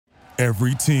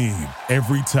Every team,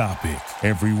 every topic,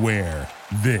 everywhere.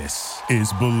 This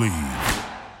is Believe.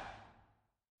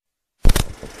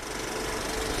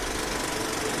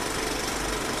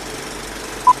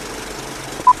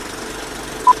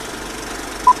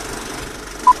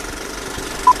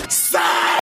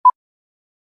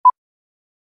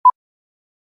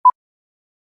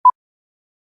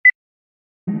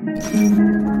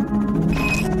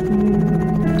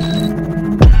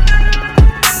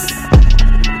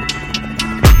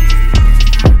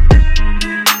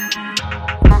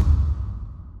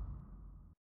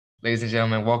 Ladies and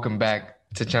gentlemen, welcome back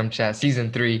to Chum Chat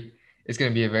Season 3. It's going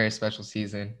to be a very special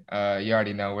season. You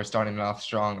already know we're starting it off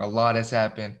strong. A lot has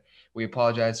happened. We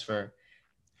apologize for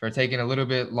taking a little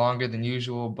bit longer than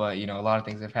usual, but, a lot of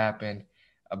things have happened.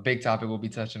 A big topic we'll be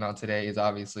touching on today is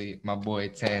obviously my boy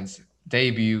Tan's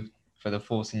debut for the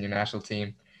full senior national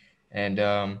team. And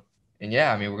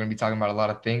yeah, we're going to be talking about a lot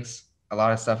of things. A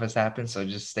lot of stuff has happened, so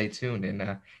just stay tuned.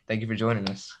 And thank you for joining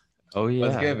us. Oh, yeah.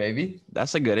 What's good, baby?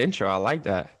 That's a good intro. I like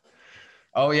that.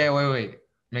 Oh, yeah, wait.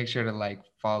 Make sure to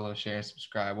follow, share, and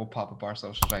subscribe. We'll pop up our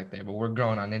socials right there. But we're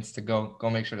growing on Insta. Go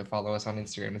make sure to follow us on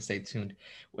Instagram and stay tuned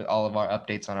with all of our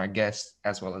updates on our guests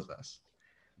as well as us.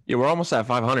 Yeah, we're almost at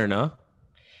 500 now.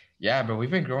 Yeah, bro,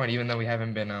 we've been growing even though we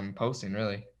haven't been posting,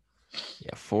 really.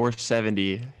 Yeah,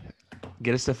 470.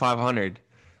 Get us to 500.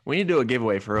 We need to do a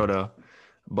giveaway for real, though.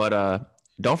 But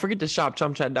don't forget to shop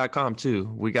chumchat.com, too.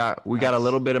 We got a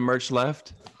little bit of merch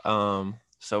left.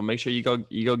 So make sure you go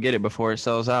get it before it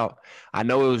sells out. I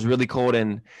know it was really cold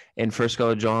in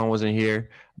Frisco. John wasn't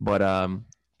here, but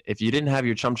if you didn't have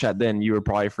your Chum Chat then, you were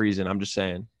probably freezing. I'm just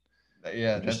saying.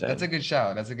 Yeah, that's a good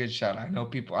shout. That's a good shout. I know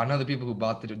the people who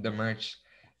bought the merch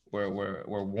were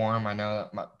warm. I know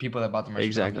people that bought the merch.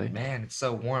 Exactly. Like, man, it's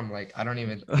so warm. Like I don't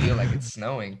even feel like it's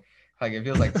snowing. Like it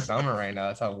feels like summer right now.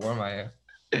 That's how warm I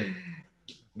am.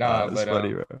 That's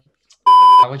funny, bro.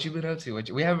 What you been up to?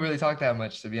 We haven't really talked that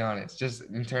much, to be honest. Just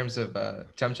in terms of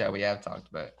Chum Chat, we have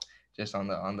talked, but just on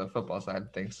the football side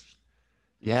of things.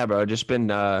 Yeah, bro. Just been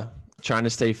trying to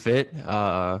stay fit.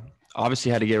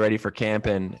 Obviously had to get ready for camp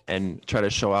and try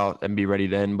to show out and be ready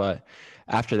then. But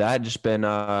after that, just been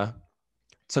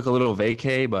took a little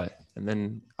vacay, and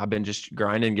then I've been just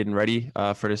grinding, getting ready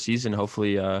for the season.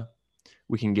 Hopefully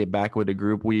we can get back with the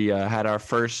group. We had our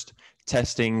first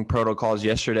testing protocols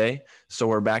yesterday, so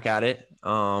we're back at it.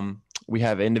 We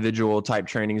have individual type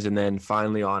trainings, and then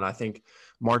finally on, I think,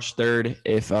 March 3rd,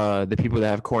 if the people that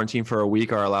have quarantined for a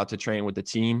week are allowed to train with the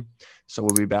team. So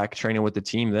we'll be back training with the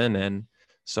team then. And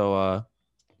so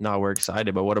now we're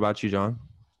excited. But what about you, John?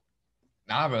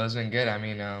 Nah, bro, it's been good.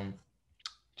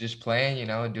 Just playing,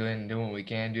 doing what we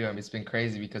can do. It's been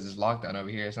crazy because it's lockdown over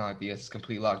here. It's not like the US is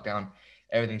complete lockdown.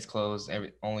 Everything's closed.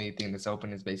 Only thing that's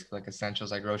open is basically like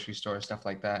essentials, like grocery stores, stuff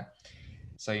like that.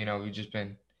 So, we've just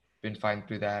been fighting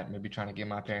through that, maybe trying to get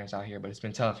my parents out here, but it's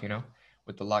been tough,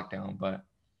 with the lockdown. But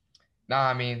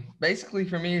nah, basically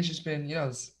for me, it's just been,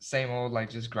 same old, like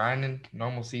just grinding,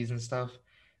 normal season stuff.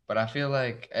 But I feel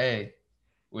like, hey,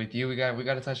 with you, we got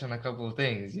to touch on a couple of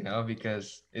things,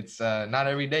 because it's not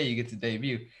every day you get to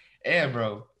debut. And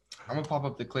bro, I'm gonna pop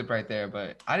up the clip right there,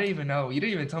 but I didn't even know. You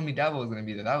didn't even tell me Dabo was gonna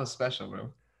be there. That was special, bro.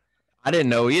 I didn't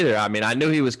know either. I knew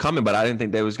he was coming, but I didn't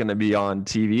think they was gonna be on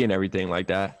TV and everything like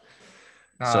that.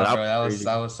 Nah, so bro,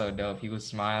 that was so dope. He was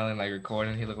smiling, like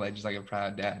recording. He looked like just like a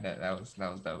proud dad. That was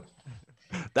dope.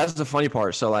 That's the funny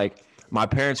part. So like my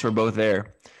parents were both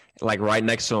there, like right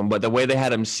next to him, but the way they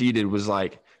had him seated was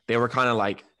like they were kind of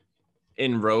like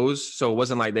in rows, so it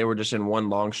wasn't like they were just in one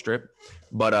long strip.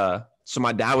 But so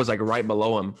my dad was like right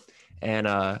below him, and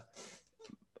I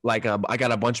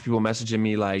got a bunch of people messaging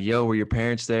me like, yo, were your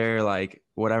parents there, like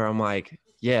whatever. I'm like,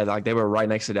 yeah, like they were right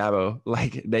next to Dabo,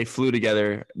 like they flew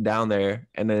together down there,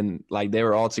 and then like they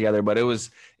were all together. But it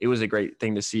was a great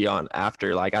thing to see on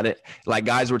after. Like I didn't, like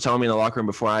guys were telling me in the locker room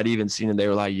before I'd even seen it, they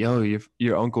were like, yo,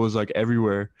 your uncle is like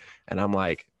everywhere. And I'm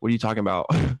like, what are you talking about?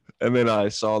 And then I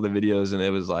saw the videos, and it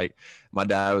was like, my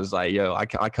dad was like, yo, I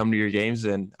come to your games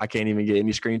and I can't even get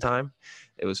any screen time.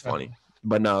 It was funny.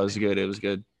 But no, it was good. It was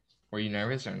good. Were you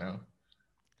nervous or no?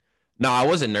 No, I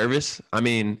wasn't nervous.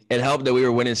 It helped that we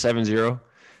were winning 7-0.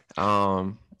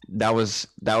 That was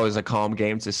a calm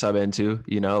game to sub into,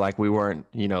 like we weren't,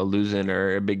 losing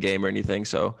or a big game or anything.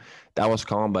 So that was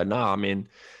calm. But no,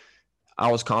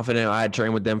 I was confident. I had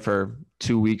trained with them for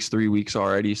 2 weeks, 3 weeks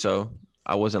already. So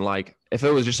I wasn't like, if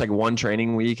it was just like one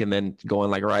training week and then going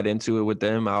like right into it with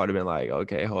them, I would have been like,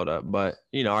 okay, hold up. But,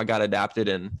 I got adapted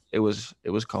and it was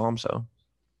calm. So.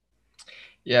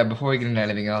 Yeah, before we get into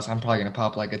anything else, I'm probably going to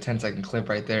pop like a 10-second clip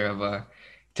right there of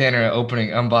Tanner opening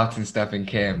unboxing stuff in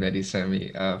camp that he sent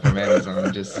me from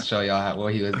Amazon just to show y'all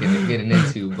what he was getting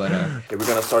into. But Okay, we're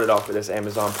gonna start it off with this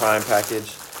Amazon Prime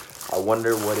package. I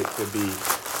wonder what it could be.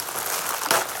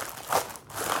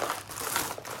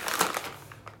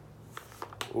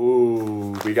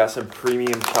 Ooh, we got some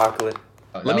premium chocolate.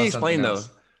 Let me explain though.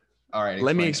 All right.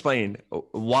 Let me explain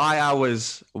why I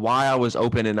was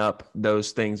opening up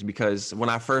those things, because when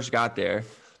I first got there,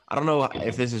 I don't know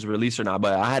if this is released or not,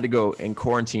 but I had to go in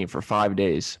quarantine for 5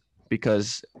 days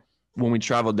because when we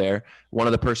traveled there, one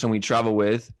of the person we traveled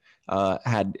with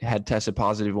had tested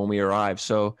positive when we arrived.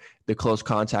 So the close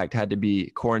contact had to be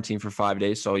quarantined for 5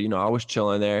 days. So, I was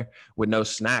chilling there with no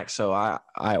snacks. So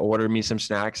I ordered me some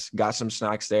snacks, got some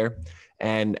snacks there.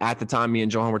 And at the time, me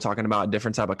and Johan were talking about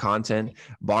different type of content,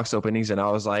 box openings. And I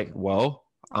was like, well,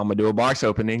 I'm going to do a box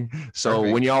opening. So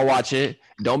Perfect. When y'all watch it,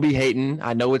 don't be hating.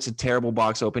 I know it's a terrible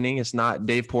box opening. It's not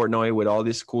Dave Portnoy with all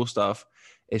this cool stuff.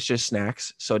 It's just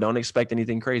snacks. So don't expect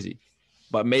anything crazy.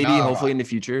 But maybe, hopefully in the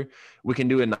future, we can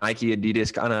do a Nike,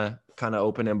 Adidas kind of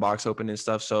open and box open and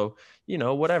stuff. So,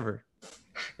 whatever.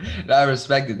 I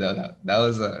respect it though. That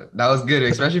was good,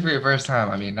 especially for your first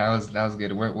time. I mean, that was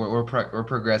good. We're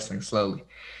progressing slowly.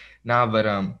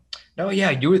 No, yeah,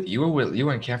 you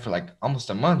were in camp for like almost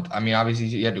a month. I mean, obviously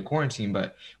you had to quarantine,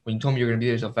 but when you told me you were gonna be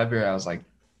there till February, I was like,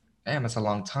 damn, that's a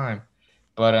long time.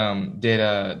 But did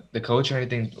the coach or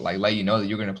anything like let you know that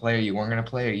you were gonna play or you weren't gonna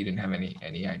play, or you didn't have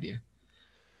any idea?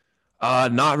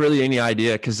 Not really any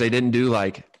idea, because they didn't do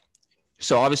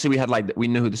so obviously we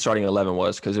knew who the starting 11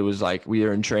 was, because it was like we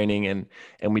were in training and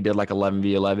we did like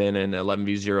 11v11 and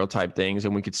 11v0 type things,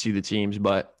 and we could see the teams,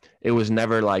 but it was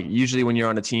never like, usually when you're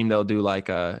on a team, they'll do like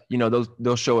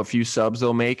they'll show a few subs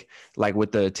they'll make like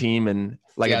with the team, and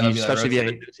especially if you have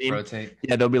a new team, rotate.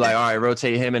 Yeah, they'll be like, all right,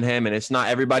 rotate him, and it's not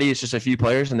everybody, it's just a few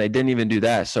players, and they didn't even do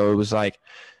that. So it was like,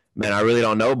 man, I really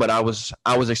don't know, but I was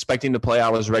expecting to play. I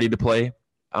was ready to play.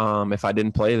 If I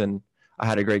didn't play, then I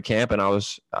had a great camp, and I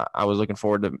was looking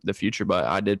forward to the future, but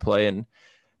I did play, and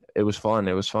it was fun.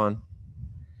 It was fun.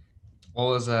 What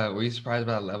was were you surprised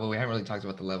by the level? We haven't really talked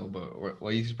about the level, but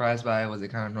were you surprised by it? Was it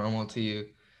kind of normal to you?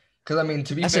 Because I mean,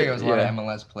 to be fair, it was a lot of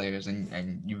MLS players,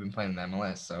 and you've been playing the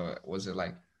MLS, so was it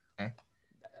like?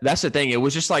 That's the thing. It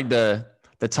was just like the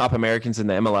top Americans in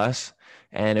the MLS,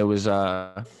 and it was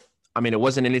I mean, it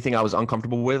wasn't anything I was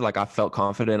uncomfortable with. Like, I felt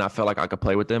confident. I felt like I could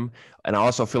play with them. And I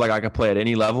also feel like I could play at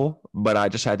any level, but I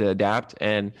just had to adapt.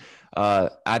 And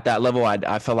at that level,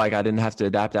 I felt like I didn't have to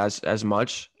adapt as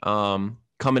much.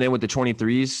 Coming in with the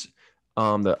 23s,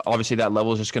 obviously that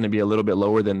level is just going to be a little bit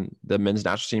lower than the men's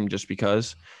national team, just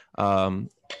because.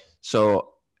 So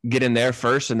getting there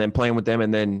first and then playing with them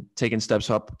and then taking steps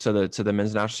up to the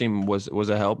men's national team was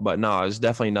a help. But no, it was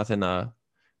definitely nothing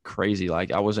crazy.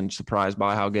 Like, I wasn't surprised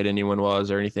by how good anyone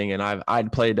was or anything, and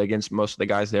I'd played against most of the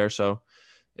guys there, so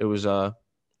it was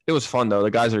fun though. The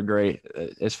guys are great.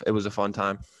 It was a fun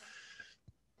time.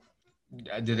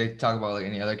 Did they talk about like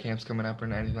any other camps coming up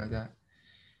or anything like that?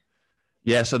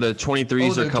 Yeah, so the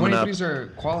 23s are coming up. The 23s are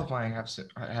qualifying,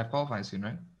 have qualifying soon,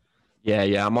 right?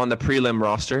 Yeah, I'm on the prelim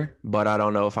roster, but I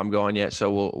don't know if I'm going yet,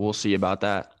 so we'll see about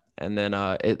that. And then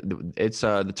it's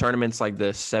the tournament's like the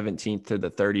 17th to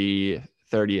the 30th,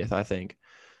 I think.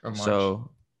 So,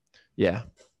 yeah.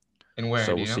 And where?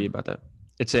 So we'll see about that.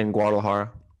 It's in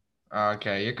Guadalajara.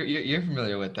 Okay, you're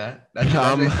familiar with that. That's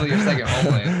basically your second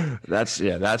homeland. That's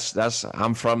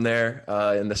I'm from there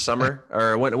in the summer.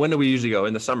 Or when do we usually go?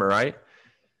 In the summer, right?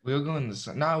 We'll go in the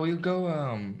summer. No, we'll go.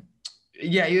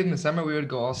 Yeah, either in the summer. We would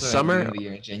go also summer at the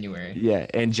beginning of the year, in January. Yeah,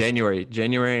 in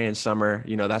January and summer.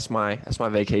 That's my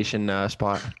vacation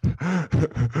spot. Bro,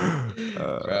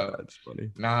 that's funny.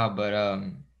 Nah, but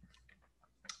I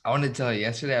wanted to tell you.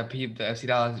 Yesterday, I peeped the FC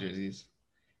Dallas jerseys.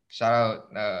 Shout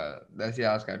out the FC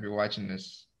Dallas guy if you're watching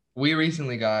this. We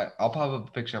recently got. I'll pop up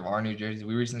a picture of our new jersey.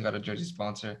 We recently got a jersey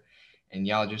sponsor, and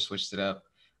y'all just switched it up.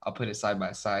 I'll put it side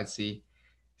by side. See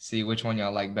which one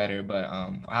y'all like better. But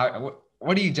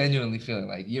what are you genuinely feeling?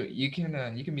 Like you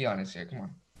can be honest here. Come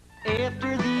on.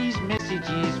 After these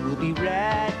messages, we'll be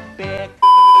right back.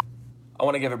 I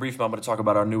want to give a brief moment to talk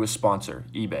about our newest sponsor,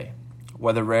 eBay.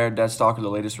 Whether rare, dead stock, or the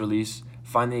latest release,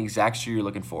 find the exact shoe you're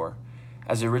looking for.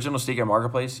 As the original sneaker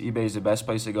marketplace, eBay is the best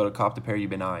place to go to cop the pair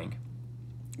you've been eyeing.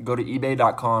 Go to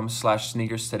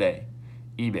ebay.com/sneakers today.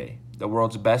 eBay, the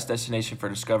world's best destination for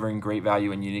discovering great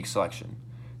value and unique selection.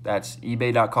 That's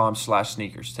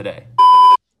ebay.com/sneakers today.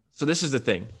 So this is the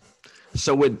thing.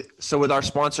 So with our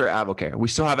sponsor Avocare, we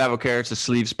still have Avocare. It's a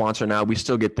sleeve sponsor now. We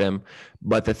still get them,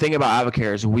 but the thing about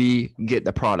Avocare is we get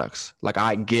the products. Like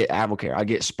I get Avocare, I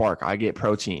get Spark, I get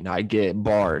protein, I get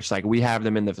bars. Like we have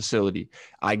them in the facility.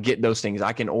 I get those things.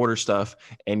 I can order stuff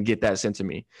and get that sent to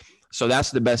me. So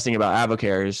that's the best thing about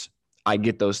Avocare is I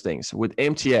get those things. With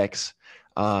MTX,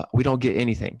 we don't get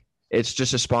anything. It's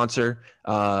just a sponsor.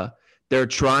 They're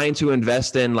trying to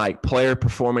invest in like player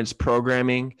performance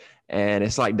programming. And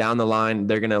it's like down the line,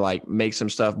 they're going to like make some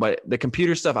stuff, but the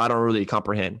computer stuff, I don't really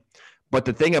comprehend. But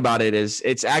the thing about it is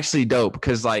it's actually dope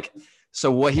because like,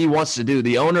 so what he wants to do,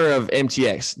 the owner of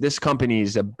MTX, this company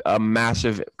is a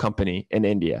massive company in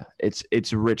India.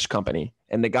 It's a rich company.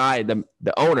 And the guy, the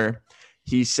owner,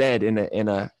 he said in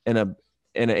an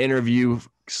interview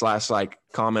 / like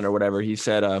comment or whatever, he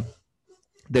said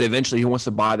that eventually he wants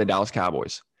to buy the Dallas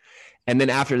Cowboys. And then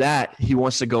after that, he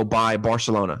wants to go buy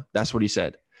Barcelona. That's what he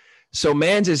said. So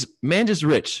man's is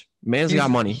rich. He's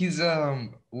got money. He's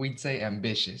we'd say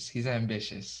ambitious. He's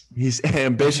ambitious. He's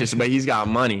ambitious, but he's got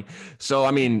money. So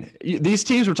I mean, these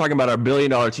teams we're talking about are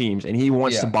billion-dollar teams, and he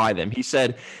wants to buy them. He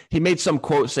said he made some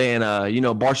quote saying,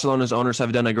 Barcelona's owners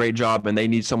have done a great job, and they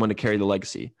need someone to carry the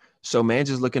legacy. So man's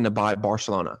is looking to buy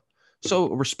Barcelona. So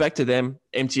respect to them.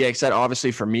 MTX, that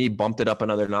obviously for me bumped it up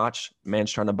another notch.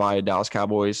 Man's trying to buy Dallas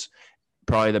Cowboys,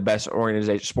 probably the best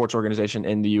sports organization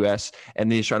in the U.S., and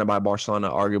then he's trying to buy Barcelona,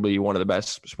 arguably one of the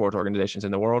best sports organizations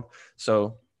in the world.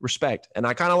 So respect, and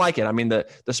I kind of like it. I mean, the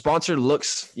sponsor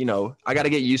looks, I got to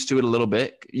get used to it a little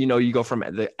bit. You go from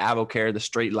the Avocare, the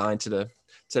straight line to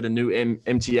the new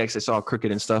MTX. It's all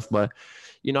crooked and stuff, but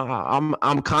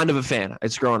I'm kind of a fan.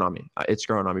 It's growing on me. It's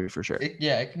growing on me for sure.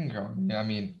 It can grow. I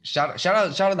mean, shout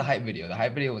out the hype video. The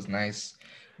hype video was nice.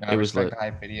 I respect the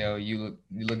hype video. You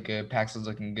look good. Pax was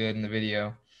looking good in the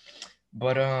video.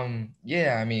 But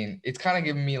yeah, I mean, it's kind of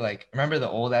giving me like, remember the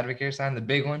old Advocare sign, the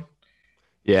big one?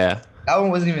 Yeah. That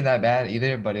one wasn't even that bad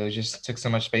either, but it was just took so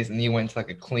much space, and you went to like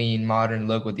a clean, modern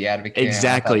look with the Advocare.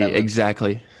 Exactly.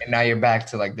 And now you're back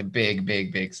to like the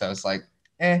big. So it's like,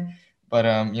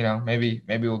 But maybe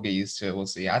we'll get used to it. We'll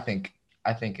see. I think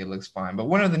it looks fine. But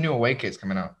when are the new away kits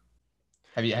coming out?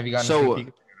 Have you gotten a sneak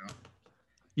peek?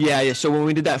 Yeah. So when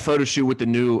we did that photo shoot with the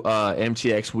new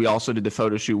MTX, we also did the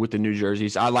photo shoot with the new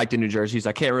jerseys. I like the new jerseys.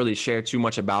 I can't really share too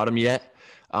much about them yet.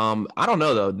 I don't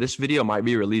know though. This video might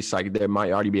be released, like there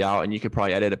might already be out, and you could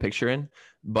probably edit a picture in.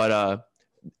 But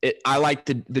I like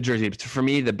the jersey. For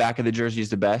me, the back of the jersey is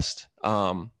the best.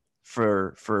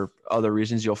 For other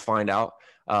reasons, you'll find out.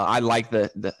 I like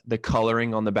the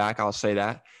coloring on the back. I'll say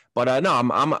that. But no,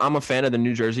 I'm a fan of the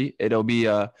New Jersey. It'll be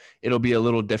a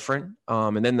little different.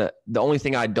 And then the only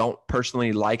thing I don't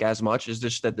personally like as much is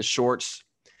just that the shorts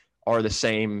are the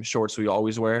same shorts we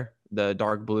always wear, the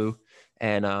dark blue.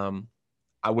 And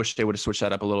I wish they would have switched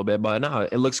that up a little bit. But no,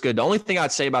 it looks good. The only thing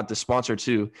I'd say about the sponsor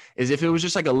too is if it was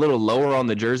just like a little lower on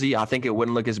the jersey, I think it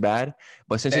wouldn't look as bad.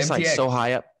 But since it's like so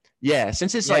high up,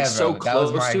 since it's like so close to it.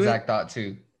 That was my exact thought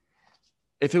too.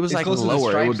 If it was like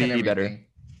lower, it would be better.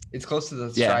 It's close to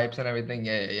the stripes and everything.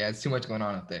 Yeah. It's too much going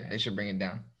on up there. They should bring it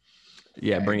down.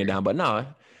 Yeah, bring it down. But no,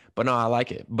 I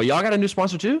like it. But y'all got a new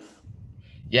sponsor too?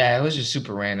 Yeah, it was just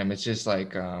super random. It's just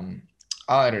like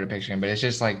I'll edit a picture in, but it's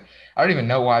just like I don't even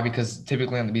know why, because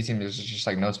typically on the B team there's just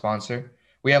like no sponsor.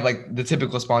 We have like the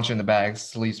typical sponsor in the bags,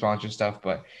 sleeve sponsor stuff,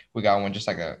 but we got one just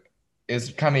like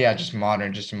it's kind of just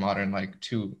modern, like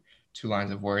two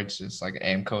lines of words, just like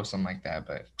AMCO, something like that,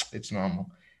 but it's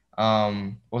normal.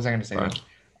 What was I gonna say? Right.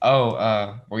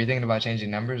 Were you thinking about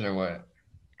changing numbers or what?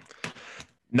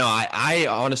 No, I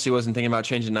honestly wasn't thinking about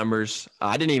changing numbers.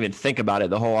 I didn't even think about it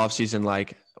the whole offseason,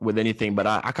 like with anything, but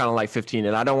I kind of like 15,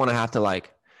 and I don't want to have to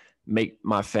like make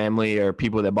my family or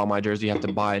people that bought my jersey have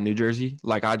to buy a new jersey.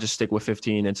 Like I just stick with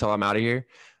 15 until I'm out of here.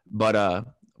 But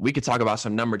we could talk about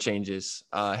some number changes.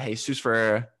 Jesus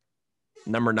Ferreira,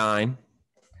 number 9.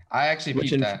 I actually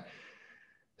peeped that.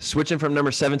 Switching from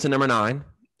number 7 to number 9.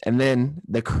 And then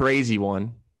the crazy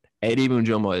one, Eddie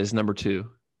Munjoma is number 2.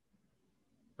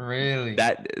 Really?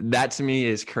 That to me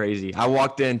is crazy. I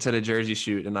walked into the jersey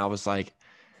shoot and I was like,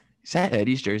 is that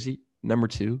Eddie's jersey? Number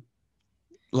 2?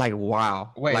 Like,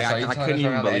 wow. Wait, like, so I couldn't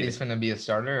even believe Eddie's going to be a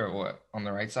starter or what on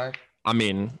the right side? I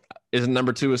mean, isn't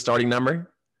number 2 a starting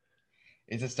number?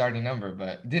 It's a starting number,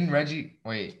 but didn't Reggie –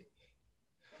 wait.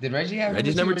 Did Reggie have –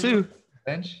 Reggie's number 2.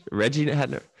 Bench? Reggie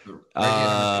had Reggie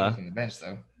had on the bench,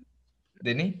 though.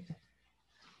 Didn't he?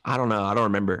 I don't know. I don't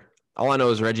remember. All I know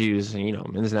is Reggie was, in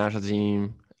the national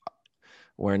team,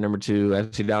 wearing number 2,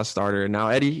 FC Dallas starter. And now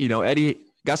Eddie, Eddie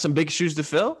got some big shoes to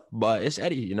fill, but it's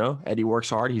Eddie, Eddie works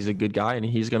hard. He's a good guy, and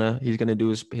he's gonna do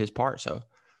his part. So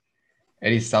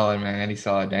Eddie's solid, man. Eddie's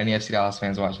solid. Any FC Dallas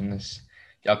fans watching this,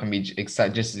 y'all can be just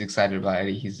as excited about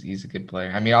Eddie. He's a good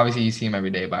player. I mean, obviously you see him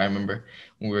every day, but I remember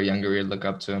when we were younger, we'd look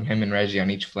up to him. Him and Reggie on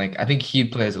each flank. I think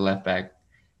he'd play as a left back,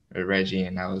 Reggie,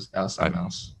 and that was something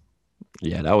else.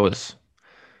 Yeah,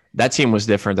 that team was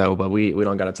different though, but we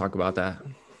don't got to talk about that.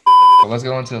 But let's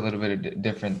go into a little bit of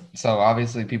different. So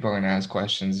obviously people are going to ask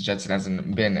questions. Jetson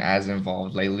hasn't been as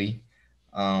involved lately.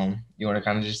 You want to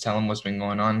kind of just tell him what's been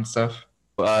going on and stuff?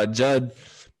 Judd,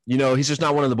 he's just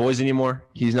not one of the boys anymore.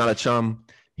 He's not a chum.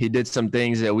 He did some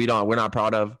things that we're not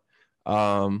proud of.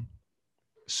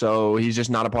 So he's just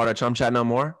not a part of Chum Chat no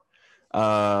more.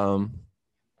 But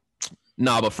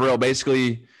for real,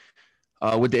 basically,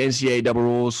 with the NCAA double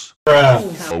rules.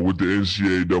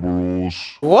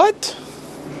 What?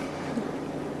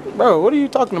 Bro, what are you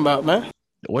talking about, man?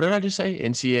 What did I just say?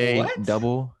 NCAA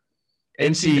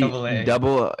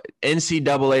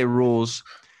rules.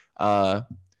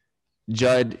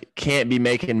 Judd can't be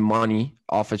making money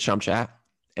off of Chum Chat.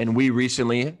 And we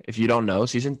recently, if you don't know,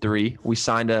 season 3, we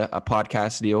signed a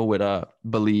podcast deal with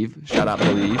Believe. Shout out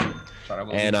Believe.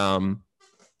 And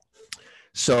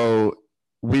so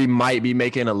we might be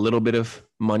making a little bit of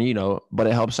money, but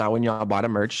it helps out when y'all buy the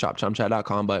merch,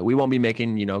 shopchumchat.com. But we won't be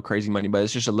making, crazy money, but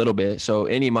it's just a little bit. So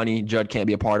any money Judd can't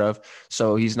be a part of.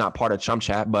 So he's not part of Chum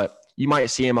Chat, but you might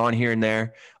see him on here and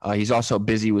there. He's also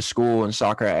busy with school and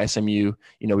soccer at SMU.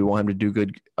 We want him to do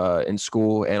good in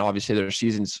school. And obviously there are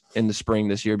seasons in the spring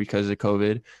this year because of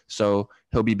COVID. So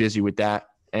he'll be busy with that.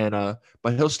 And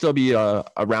but he'll still be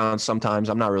around sometimes.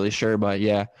 I'm not really sure, but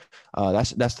yeah,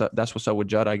 that's what's up with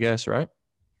Judd, I guess, right?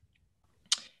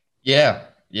 Yeah.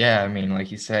 I mean,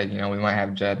 like you said, we might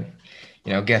have Judd,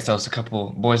 guest host a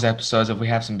couple boys episodes if we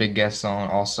have some big guests on.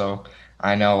 Also,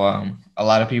 I know a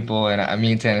lot of people, and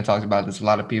me and Tanner talked about this. A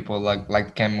lot of people like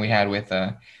the Ken we had with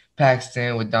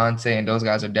Paxton, with Dante, and those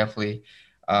guys are definitely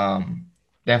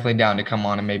down to come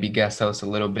on and maybe guest host a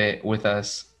little bit with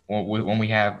us when we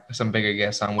have some bigger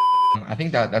guests on. I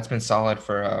think that's been solid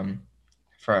for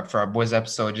our boys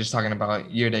episode, just talking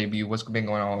about your debut, what's been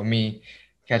going on with me,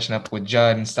 catching up with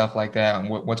Judd and stuff like that, and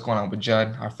what's going on with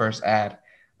Judd, our first ad.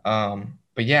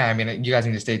 But yeah, I mean, you guys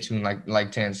need to stay tuned.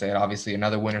 Like Tan said, obviously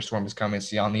another winter storm is coming,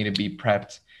 so y'all need to be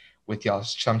prepped with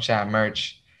y'all's Chum Chat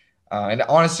merch. And it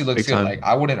honestly looks good. Like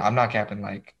I'm not capping.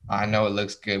 Like I know it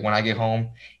looks good. When I get home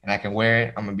and I can wear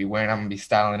it, I'm gonna be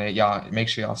styling it. Y'all make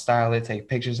sure y'all style it, take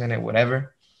pictures in it,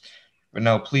 whatever. But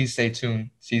no, please stay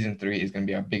tuned. Season 3 is gonna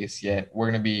be our biggest yet. We're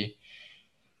gonna be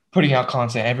putting out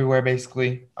content everywhere,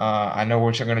 basically. I know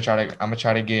I'm gonna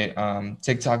try to get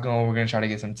TikTok going. We're gonna try to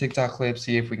get some TikTok clips,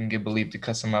 see if we can get Believe to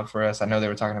cut some up for us. I know they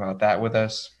were talking about that with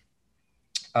us.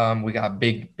 We got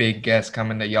big guests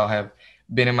coming that y'all have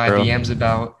been in my DMs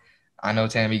about. I know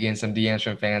Tammy getting some DMs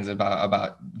from fans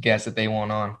about guests that they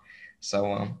want on.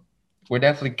 So we're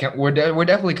definitely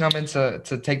coming to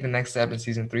take the next step in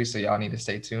season 3. So y'all need to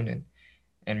stay tuned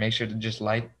and make sure to just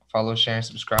like, follow, share, and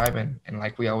subscribe. And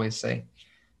like we always say,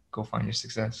 go find your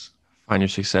success. Find your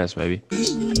success, baby.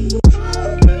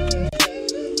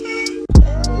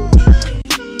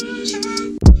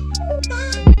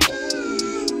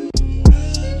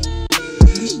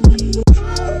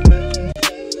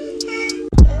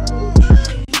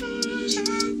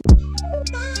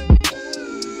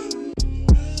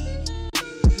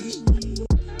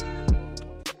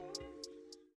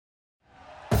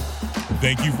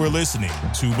 Thank you for listening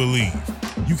to Believe.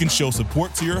 You can show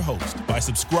support to your host by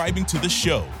subscribing to the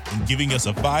show and giving us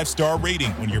a 5-star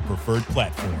rating on your preferred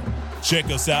platform. Check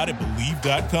us out at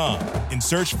Believe.com and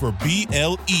search for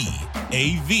BLEAV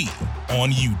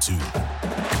on YouTube.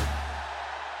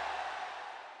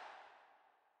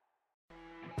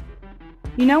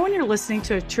 When you're listening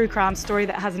to a true crime story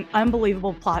that has an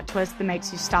unbelievable plot twist that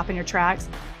makes you stop in your tracks?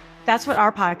 That's what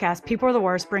our podcast, People Are the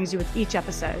Worst, brings you with each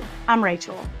episode. I'm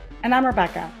Rachel. And I'm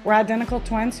Rebecca. We're identical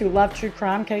twins who love true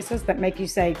crime cases that make you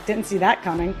say, didn't see that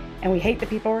coming, and we hate the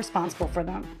people responsible for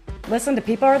them. Listen to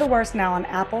People Are the Worst now on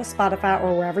Apple, Spotify,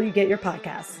 or wherever you get your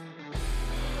podcasts.